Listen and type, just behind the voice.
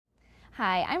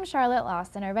Hi, I'm Charlotte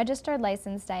Lawson, a registered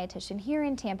licensed dietitian here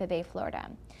in Tampa Bay, Florida.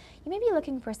 You may be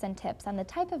looking for some tips on the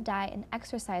type of diet and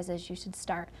exercises you should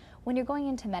start when you're going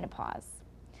into menopause.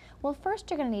 Well,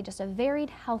 first you're going to need just a varied,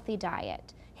 healthy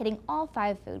diet, hitting all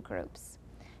 5 food groups.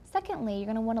 Secondly, you're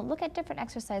going to want to look at different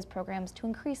exercise programs to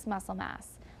increase muscle mass.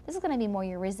 This is going to be more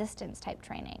your resistance type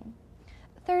training.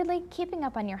 Thirdly, keeping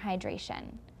up on your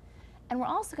hydration. And we're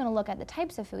also going to look at the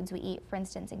types of foods we eat, for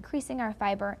instance, increasing our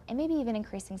fiber and maybe even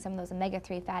increasing some of those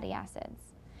omega-3 fatty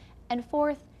acids. And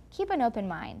fourth, keep an open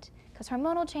mind, because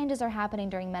hormonal changes are happening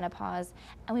during menopause,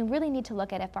 and we really need to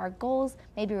look at if our goals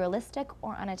may be realistic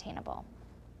or unattainable.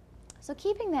 So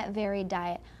keeping that varied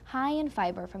diet high in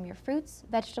fiber from your fruits,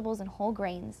 vegetables, and whole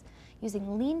grains,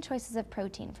 using lean choices of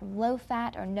protein from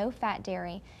low-fat or no-fat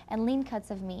dairy and lean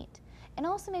cuts of meat, and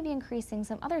also maybe increasing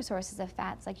some other sources of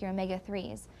fats like your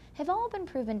omega-3s, have all been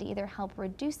proven to either help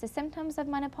reduce the symptoms of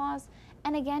menopause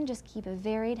and again just keep a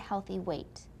varied, healthy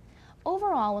weight.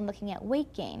 Overall, when looking at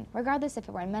weight gain, regardless if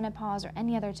it were in menopause or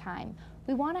any other time,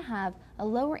 we want to have a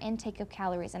lower intake of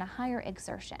calories and a higher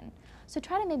exertion. So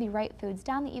try to maybe write foods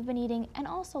down that you've been eating and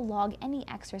also log any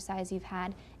exercise you've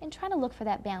had and try to look for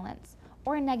that balance,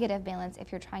 or a negative balance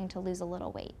if you're trying to lose a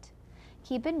little weight.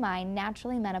 Keep in mind,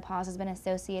 naturally menopause has been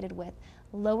associated with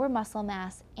lower muscle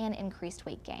mass and increased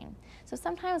weight gain. So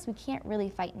sometimes we can't really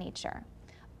fight nature.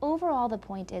 Overall, the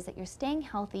point is that you're staying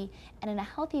healthy and in a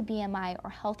healthy BMI or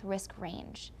health risk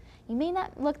range. You may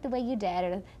not look the way you did,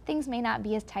 or things may not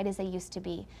be as tight as they used to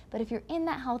be, but if you're in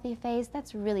that healthy phase,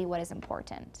 that's really what is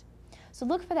important. So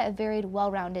look for that varied,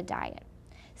 well-rounded diet.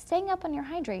 Staying up on your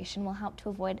hydration will help to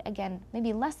avoid, again,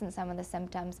 maybe lessen some of the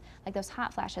symptoms, like those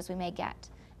hot flashes we may get,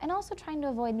 and also trying to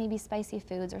avoid maybe spicy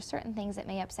foods or certain things that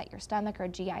may upset your stomach or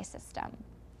GI system.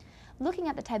 Looking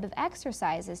at the type of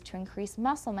exercises to increase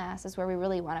muscle mass is where we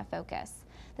really want to focus.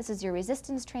 This is your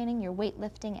resistance training, your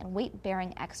weightlifting, and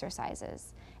weight-bearing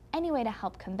exercises. Any way to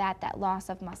help combat that loss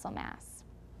of muscle mass.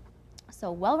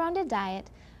 So well-rounded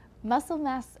diet, muscle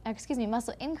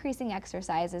increasing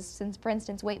exercises, since for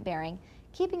instance weight-bearing,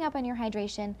 keeping up on your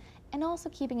hydration, and also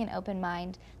keeping an open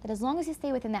mind that as long as you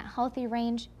stay within that healthy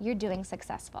range, you're doing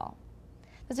successful.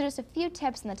 Those are just a few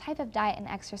tips on the type of diet and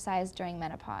exercise during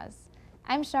menopause.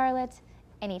 I'm Charlotte,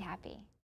 and eat happy.